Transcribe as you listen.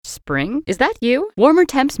Spring? Is that you? Warmer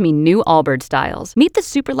temps mean new Allbirds styles. Meet the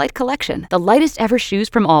Superlight Collection, the lightest ever shoes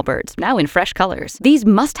from Allbirds, now in fresh colors. These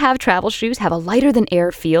must-have travel shoes have a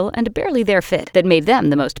lighter-than-air feel and a barely-there fit that made them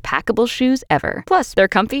the most packable shoes ever. Plus, they're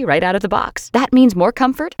comfy right out of the box. That means more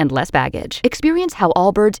comfort and less baggage. Experience how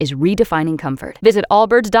Allbirds is redefining comfort. Visit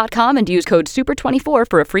allbirds.com and use code SUPER24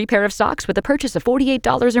 for a free pair of socks with a purchase of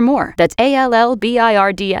 $48 or more. That's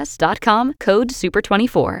ALLBIRDS.com, code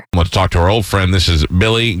SUPER24. Let's talk to our old friend. This is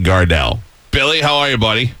Billy Gardell. Billy, how are you,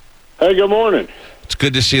 buddy? Hey, good morning. It's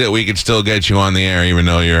good to see that we can still get you on the air, even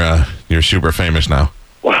though you're super famous now.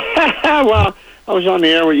 Well, I was on the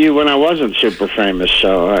air with you when I wasn't super famous,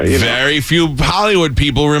 so Very few Hollywood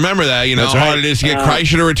people remember that. You know how hard it is to get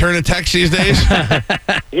Kreischer to return a text these days?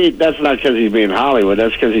 That's not because he's being Hollywood.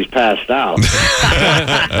 That's because he's passed out.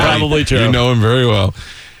 Probably true. You know him very well.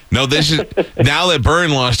 No, this is now that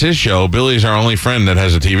Byrne lost his show, Billy's our only friend that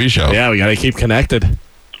has a TV show. Yeah, we got to keep connected.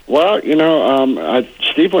 Well,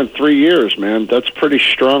 Steve went 3 years, man. That's pretty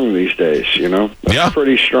strong these days, That's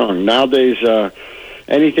pretty strong. Nowadays,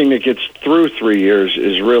 anything that gets through 3 years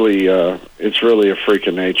is really, it's really a freak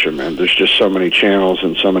of nature, man. There's just so many channels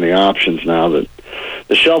and so many options now that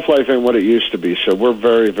the shelf life ain't what it used to be, so we're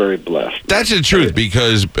very, very blessed. That's the truth,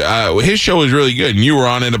 because his show was really good, and you were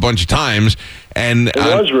on it a bunch of times. And it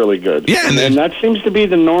was really good. Yeah, and that seems to be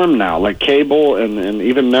the norm now. Like cable and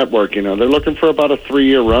even network, they're looking for about a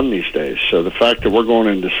 3-year run these days. So the fact that we're going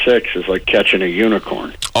into 6 is like catching a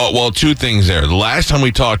unicorn. Oh, well, two things there. The last time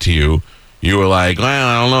we talked to you, you were like, well,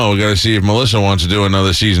 I don't know. We got to see if Melissa wants to do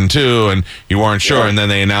another season 2, and you weren't sure. Yeah. And then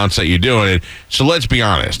they announced that you're doing it. So let's be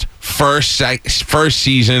honest. First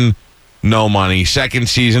season, no money. Second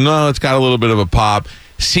season, it's got a little bit of a pop.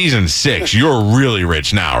 Season 6, you're really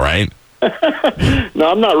rich now, right?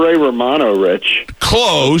 No, I'm not Ray Romano rich.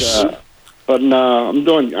 Close. But no, I'm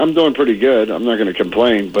doing pretty good. I'm not going to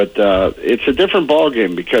complain. But it's a different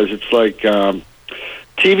ballgame because it's like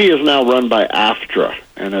TV is now run by AFTRA.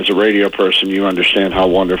 And as a radio person, you understand how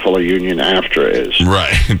wonderful a union AFTRA is.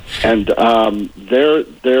 Right. And their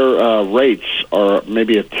rates are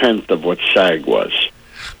maybe a tenth of what SAG was.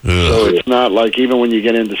 So it's not like, even when you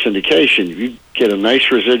get into syndication, you get a nice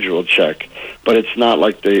residual check, but it's not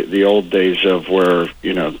like the old days of where,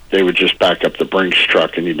 they would just back up the Brinks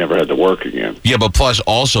truck and you never had to work again. Yeah, but plus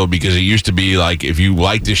also because it used to be like if you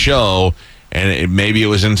liked the show and maybe it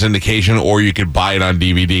was in syndication or you could buy it on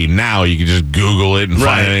DVD. Now you can just Google it and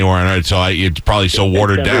find it anywhere on it. So it's probably so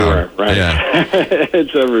watered down. Right. Yeah.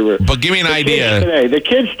 It's everywhere. But give me an idea. The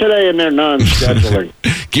kids today and their non-scheduling.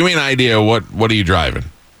 Give me an idea. What are you driving?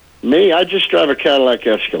 Me? I just drive a Cadillac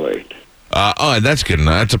Escalade. That's good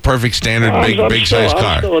enough. That's a perfect standard big size car.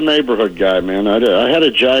 I'm still a neighborhood guy, man. I had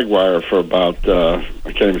a Jaguar for about, I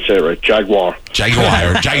can't even say it right, Jaguar.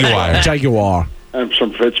 I'm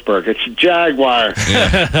from Pittsburgh. It's a Jaguar.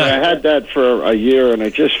 Yeah. I had that for a year, and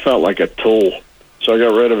it just felt like a tool, so I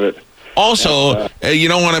got rid of it. Also, you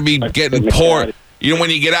don't want to be getting poor.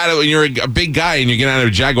 When you get out of when you're a big guy and you get out of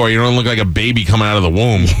a Jaguar, you don't look like a baby coming out of the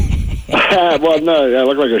womb. Well, no, I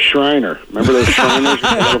look like a Shriner. Remember those Shriners? No,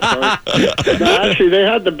 actually, they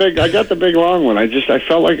had the big. I got the big long one. I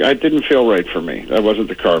felt like I didn't feel right for me. That wasn't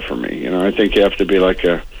the car for me. I think you have to be like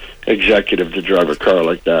a executive to drive a car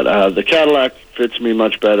like that. The Cadillac fits me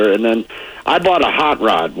much better. And then I bought a hot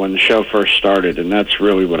rod when the show first started, and that's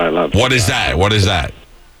really what I love. What is that?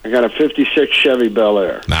 I got a '56 Chevy Bel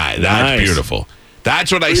Air. That's beautiful.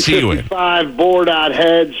 That's what I see you in. 5 bored-out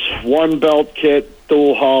heads, 1 belt kit,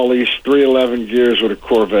 dual Hawleys, 311 gears with a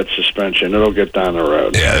Corvette suspension. It'll get down the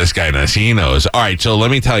road. Yeah, this guy knows. He knows. All right, so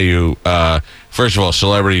let me tell you, first of all,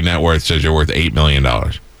 Celebrity Net Worth says you're worth $8 million. You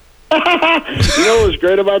know what was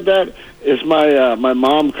great about that? Is my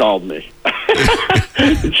mom called me.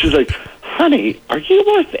 And she's like, honey, are you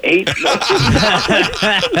worth $8 million?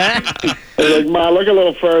 I was like, Ma, look a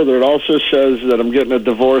little further. It also says that I'm getting a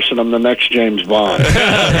divorce and I'm the next James Bond.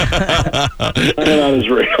 That is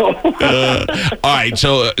real. All right,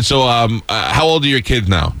 so how old are your kids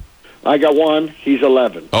now? I got one. He's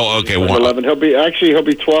 11. Oh, okay. He's 11. He'll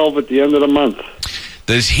be 12 at the end of the month.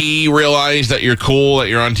 Does he realize that you're cool, that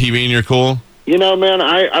you're on TV and you're cool? Man,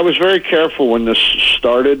 I was very careful when this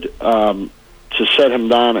started to set him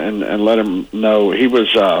down and let him know. He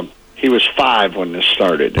was 5 when this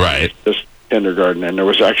started. Right. This kindergarten, and there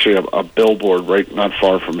was actually a billboard right not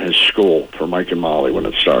far from his school for Mike and Molly when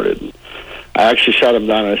it started. And I actually sat him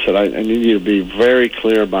down and I said, I need you to be very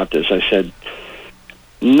clear about this. I said,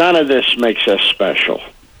 none of this makes us special.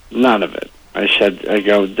 None of it. I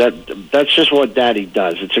go, that's just what Daddy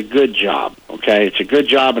does. It's a good job, okay? It's a good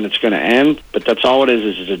job and it's going to end, but that's all it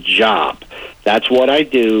is it's a job. That's what I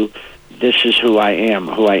do. this is who I am.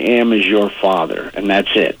 Who I am is your father, and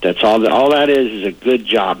that's it. That's all. All that is a good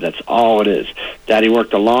job. That's all it is. Daddy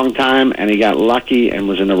worked a long time, and he got lucky and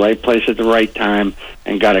was in the right place at the right time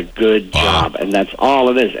and got a good job, and that's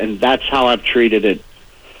all it is. And that's how I've treated it.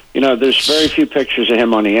 You know, there's very few pictures of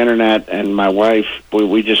him on the internet, and my wife,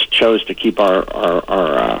 we just chose to keep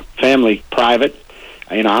our family private.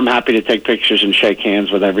 You know, I'm happy to take pictures and shake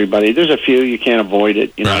hands with everybody. There's a few, you can't avoid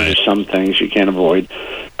it. You know, right. There's some things you can't avoid.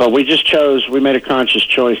 But we made a conscious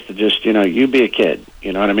choice to just, you know, you be a kid.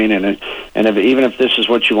 You know what I mean? And even if this is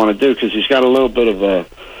what you want to do, because he's got a little bit of a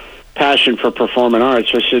passion for performing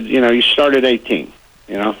arts. So I said, you know, you start at 18.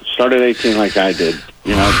 You know, start at 18 like I did.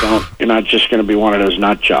 You know, you're not just going to be one of those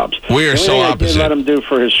nut jobs. We are so opposite. The only thing I did let him do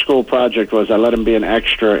for his school project was I let him be an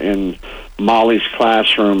extra in Molly's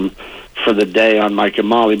classroom for the day on Mike and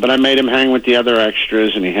Molly, but I made him hang with the other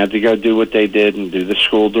extras, and he had to go do what they did and do the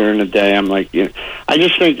school during the day. I'm like, you know, I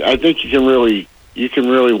think you can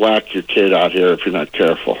really whack your kid out here if you're not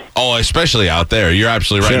careful. Oh, especially out there. You're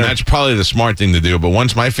absolutely right. Sure. And that's probably the smart thing to do. But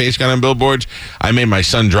once my face got on billboards, I made my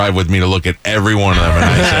son drive with me to look at every one of them. And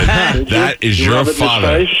I said, that is your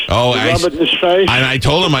father. Oh, rub it in his face? And I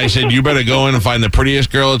told him, I said, you better go in and find the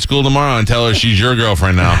prettiest girl at school tomorrow and tell her she's your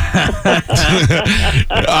girlfriend now.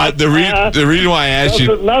 The reason why I asked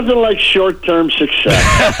you... Nothing like short-term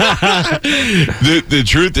success. The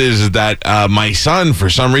truth is that my son, for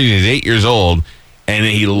some reason, is 8 years old, and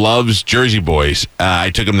he loves Jersey Boys.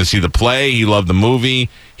 I took him to see the play. He loved the movie.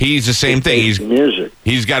 He's the same thing. He's music.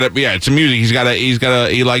 He's got a it's a music.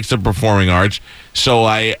 He likes the performing arts. So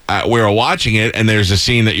we were watching it, and there's a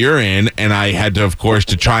scene that you're in, and I had to, of course,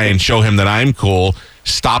 to try and show him that I'm cool,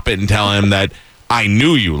 stop it and tell him that I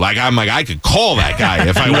knew you. I could call that guy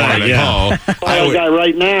if I wanted to call. Call the guy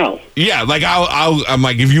right now. Yeah, I'm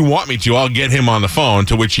like, if you want me to, I'll get him on the phone,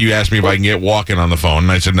 to which he asked me if I can get Walken on the phone,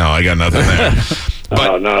 and I said, no, I got nothing there.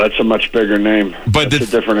 But, no, that's a much bigger name. But that's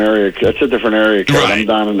a different area. That's a different area code. Right. I'm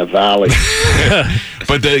down in the valley.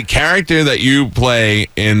 But the character that you play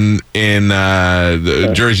in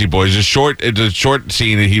the Jersey Boys, it's a short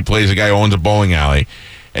scene that he plays a guy who owns a bowling alley.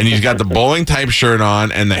 And he's got the bowling type shirt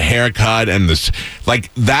on and the haircut and this,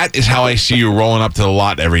 like, that is how I see you rolling up to the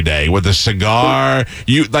lot every day with a cigar.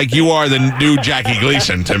 You are the new Jackie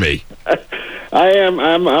Gleason to me. I am.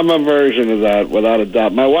 I'm a version of that, without a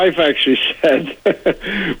doubt. My wife actually said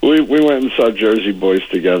we went and saw Jersey Boys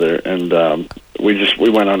together, and we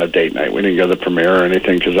went on a date night. We didn't go to the premiere or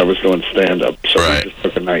anything because I was doing stand up. So right. We just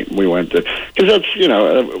took a night and we went to, because that's, you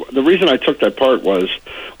know, the reason I took that part was,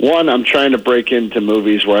 one, I'm trying to break into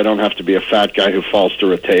movies where I don't have to be a fat guy who falls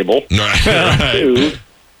through a table. Right. Two,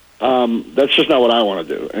 that's just not what I want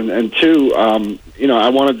to do. And two, you know, I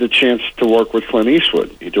wanted the chance to work with Clint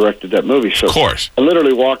Eastwood. He directed that movie. So of course. I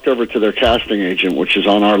literally walked over to their casting agent, which is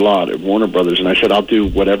on our lot at Warner Brothers, and I said, I'll do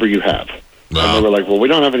whatever you have. Wow. And they were like, well, we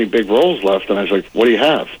don't have any big roles left. And I was like, what do you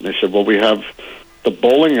have? And they said, well, we have the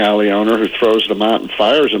bowling alley owner who throws them out and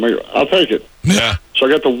fires them. I go, I'll take it. Yeah. So I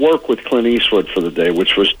got to work with Clint Eastwood for the day,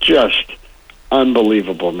 which was just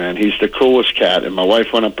unbelievable, man. He's the coolest cat, and my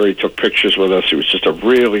wife went up there. He took pictures with us. He was just a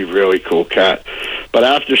really, really cool cat. But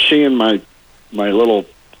after seeing my little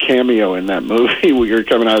cameo in that movie, we were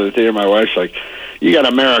coming out of the theater, my wife's like, you got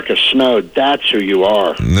America snowed. That's who you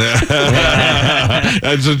are. That's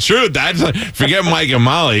the truth. Forget Mike and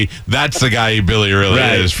Molly. That's the guy Billy really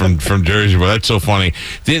is from Jersey. But that's so funny.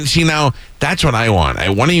 See, now that's what I want.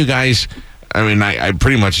 One of you guys. I mean, I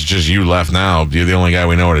pretty much, it's just you left now. You're the only guy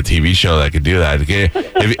we know at a TV show that could do that. Okay?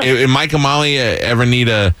 If Mike and Molly ever need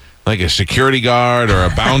a security guard or a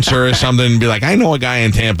bouncer or something, be like, I know a guy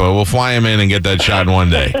in Tampa. We'll fly him in and get that shot in one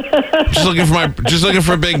day. Just looking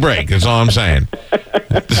for a big break. That's all I'm saying.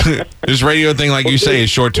 This radio thing, like you say, is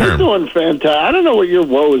short term. You're doing fantastic. I don't know what your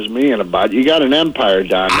woe is meing about. You got an empire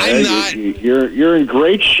down there. I'm not. You're in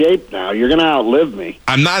great shape now. You're going to outlive me.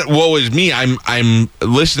 I'm not. Woe is me. I'm.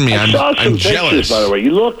 Listen to me. I saw some I'm pictures, jealous. by the way.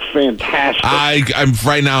 You look fantastic. I'm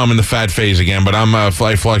right now. I'm in the fat phase again, but I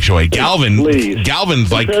fluctuate.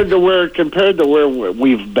 Galvin's like compared to where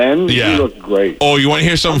we've been. Yeah. You look great. Oh, you want to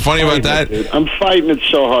hear something funny about that? I'm fighting it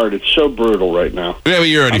so hard. It's so brutal right now. Yeah, but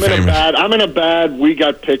you're already famous. I'm in a bad. We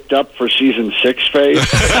got picked up for season 6 phase.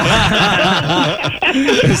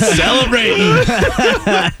 Celebrating.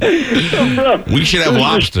 We should have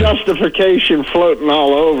lobster. Justification floating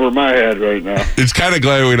all over my head right now. It's kind of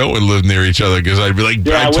glad we don't live near each other, because I'd be like,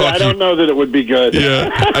 I don't know that it would be good. Yeah,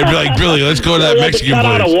 I'd be like, Billy, let's go to that Mexican place. Cut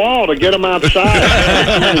out place. a wall to get them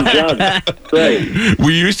outside. being judged. Great.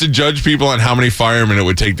 We used to judge people on how many firemen it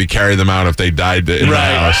would take to carry them out if they died in the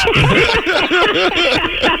house.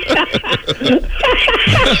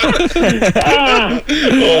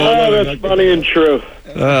 That's funny and true.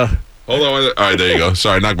 Hold on. All right, there you go.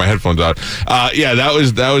 Sorry, I knocked my headphones out. Yeah, that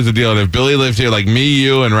was the deal. And if Billy lived here, like me,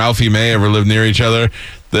 you, and Ralphie May ever lived near each other,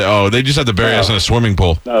 they just have to bury us in a swimming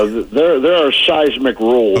pool. No, there are seismic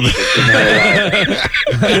rules.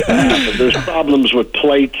 If there's problems with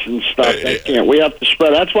plates and stuff. That can't. We have to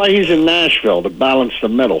spread. That's why he's in Nashville, to balance the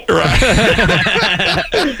middle. Right.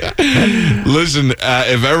 Listen,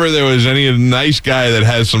 if ever there was any nice guy that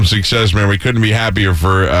has some success, man, we couldn't be happier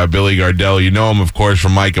for Billy Gardell. You know him, of course,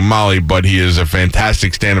 from Mike and Molly, but he is a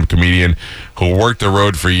fantastic stand-up comedian who worked the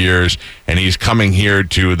road for years, and he's coming here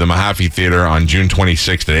to the Mahaffey Theater on June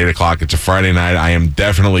 26th at 8 o'clock. It's a Friday night. I am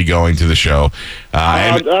definitely going to the show.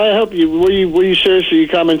 I hope you. Were you seriously? You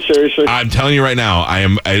coming seriously? I'm telling you right now,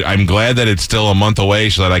 I'm glad that it's still a month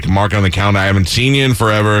away so that I can mark it on the calendar. I haven't seen you in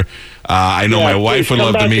forever. I know my wife would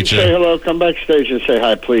love to meet you. Say hello. Come backstage and say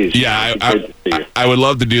hi, please. Yeah, I would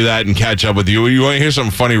love to do that and catch up with you. You want to hear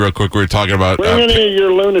something funny real quick? We were talking about... Bring any of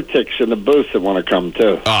your lunatics in the booth that want to come,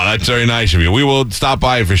 too. Oh, that's very nice of you. We will stop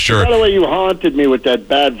by for sure. By the way, you haunted me with that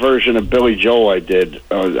bad version of Billy Joel I did.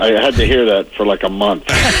 I had to hear that for like a month.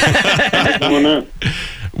 Doing that?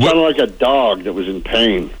 Sounded like a dog that was in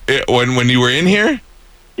pain. When you were in here?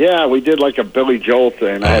 Yeah, we did like a Billy Joel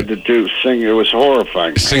thing. I had to sing. It was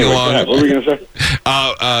horrifying. Sing along. What were we going to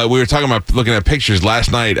say? We were talking about looking at pictures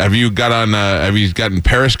last night. Have you gotten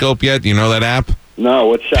Periscope yet? You know that app? No,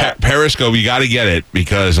 what's that? Periscope, you got to get it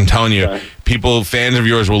because I'm telling you, fans of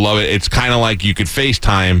yours will love it. It's kind of like you could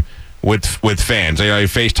FaceTime with fans. You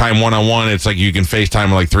FaceTime one-on-one. It's like you can FaceTime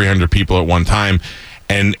with like 300 people at one time.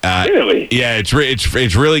 And really? Yeah, it's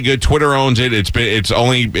really good. Twitter owns it. It's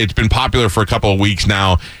been popular for a couple of weeks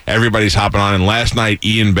now. Everybody's hopping on. And last night,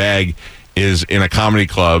 Ian Bagg is in a comedy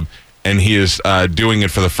club, and he is doing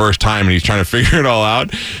it for the first time, and he's trying to figure it all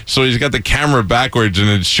out. So he's got the camera backwards, and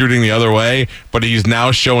it's shooting the other way, but he's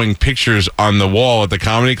now showing pictures on the wall at the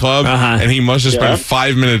comedy club, and he must have spent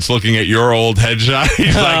 5 minutes looking at your old headshot.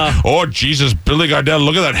 He's like, oh, Jesus, Billy Gardell,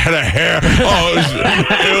 look at that head of hair. Oh,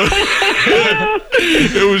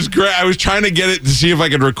 it was great. I was trying to get it to see if I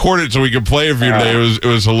could record it so we could play it for you today. It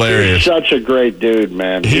was hilarious. He's such a great dude,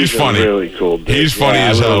 man. He's funny. Really cool dude. He's funny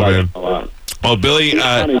as hell, man. Oh, Billy.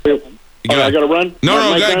 I got to run?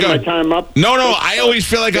 No, go. My time up? No, I always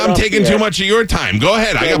feel like I'm taking too much of your time. Go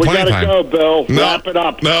ahead. I got plenty of time. We got to go, Bill. Wrap it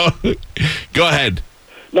up. No. Go ahead.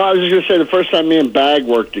 No, I was just going to say, the first time me and Bag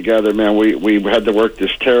worked together, man, we had to work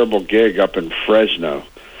this terrible gig up in Fresno.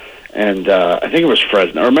 And I think it was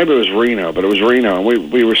Fresno, or maybe it was Reno, but it was Reno. And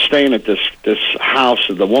we were staying at this house,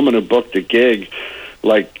 and the woman who booked the gig,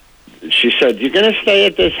 like, she said, you're going to stay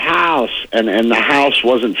at this house. And the house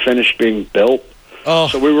wasn't finished being built. Oh.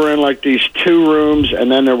 So we were in, like, these 2 rooms, and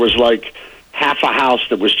then there was, like, half a house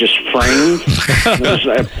that was just framed. There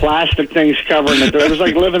was plastic things covering it. It was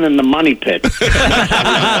like living in the money pit. We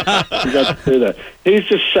got to do that. He's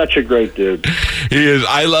just such a great dude. He is.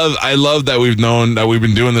 I love that we've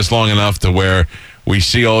been doing this long enough to where we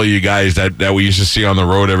see all you guys that we used to see on the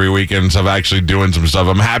road every weekend and stuff actually doing some stuff.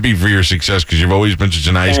 I'm happy for your success because you've always been such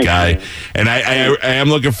a nice guy. Man. And I am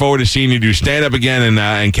looking forward to seeing you do stand-up again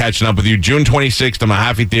and catching up with you. June 26th, the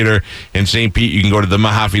Mahaffey Theater in St. Pete. You can go to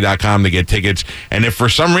themahaffey.com to get tickets. And if for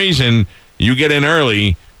some reason you get in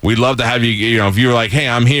early, we'd love to have you. You know, if you're like, hey,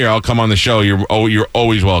 I'm here, I'll come on the show. You're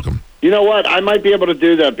always welcome. You know what? I might be able to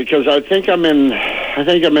do that because I think I'm in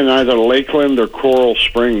either Lakeland or Coral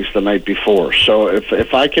Springs the night before. So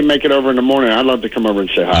if I can make it over in the morning, I'd love to come over and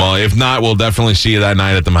say hi. Well, if not, we'll definitely see you that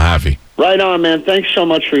night at the Mahaffey. Right on, man. Thanks so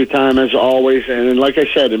much for your time, as always. And like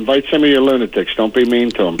I said, invite some of your lunatics. Don't be mean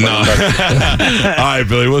to them. No. All right,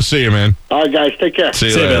 Billy. We'll see you, man. All right, guys. Take care. See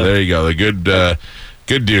you later. There you go. The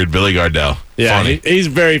good dude, Billy Gardell. Yeah, he's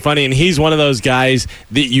very funny, and he's one of those guys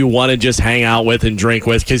that you want to just hang out with and drink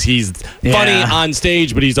with because he's funny on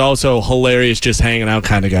stage, but he's also hilarious just hanging out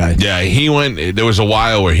kind of guy. Yeah, there was a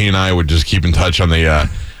while where he and I would just keep in touch on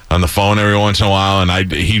the phone every once in a while,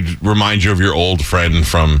 and he reminds you of your old friend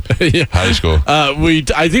from high school.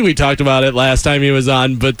 I think we talked about it last time he was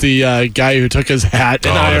on, but the guy who took his hat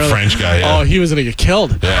in Ireland, the French guy. Yeah. Oh, he was going to get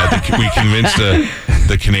killed. Yeah, we convinced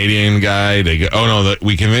the Canadian guy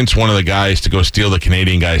we convinced one of the guys to go steal the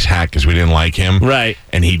Canadian guy's hat because we didn't like him. Right.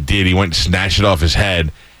 And he did. He went and snatched it off his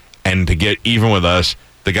head, and to get even with us,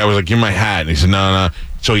 the guy was like, "Give me my hat," and he said, "No."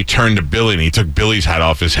 So he turned to Billy, and he took Billy's hat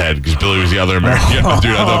off his head because Billy was the other American.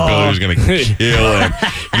 Dude, I thought Billy was going to kill him.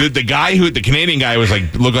 The Canadian guy was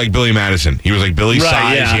looked like Billy Madison. He was like Billy's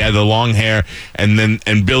size. Yeah. He had the long hair,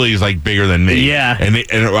 and Billy's like bigger than me. Yeah. And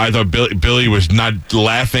I thought Billy was not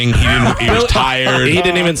laughing. He was tired. He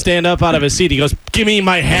didn't even stand up out of his seat. He goes, "Give me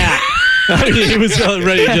my hat." I mean, he was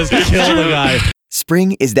ready to just kill the guy.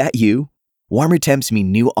 Spring, is that you? Warmer temps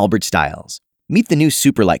mean new Allbirds styles. Meet the new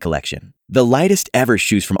Superlight collection, the lightest ever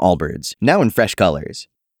shoes from Allbirds, now in fresh colors.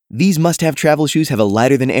 These must-have travel shoes have a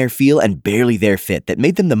lighter-than-air feel and barely there fit that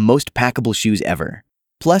made them the most packable shoes ever.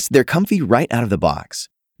 Plus, they're comfy right out of the box.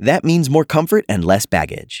 That means more comfort and less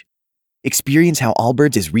baggage. Experience how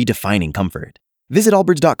Allbirds is redefining comfort. Visit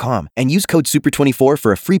allbirds.com and use code SUPER24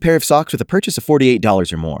 for a free pair of socks with a purchase of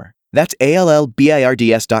 $48 or more. That's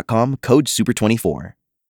ALLBIRDS.com, code SUPER24.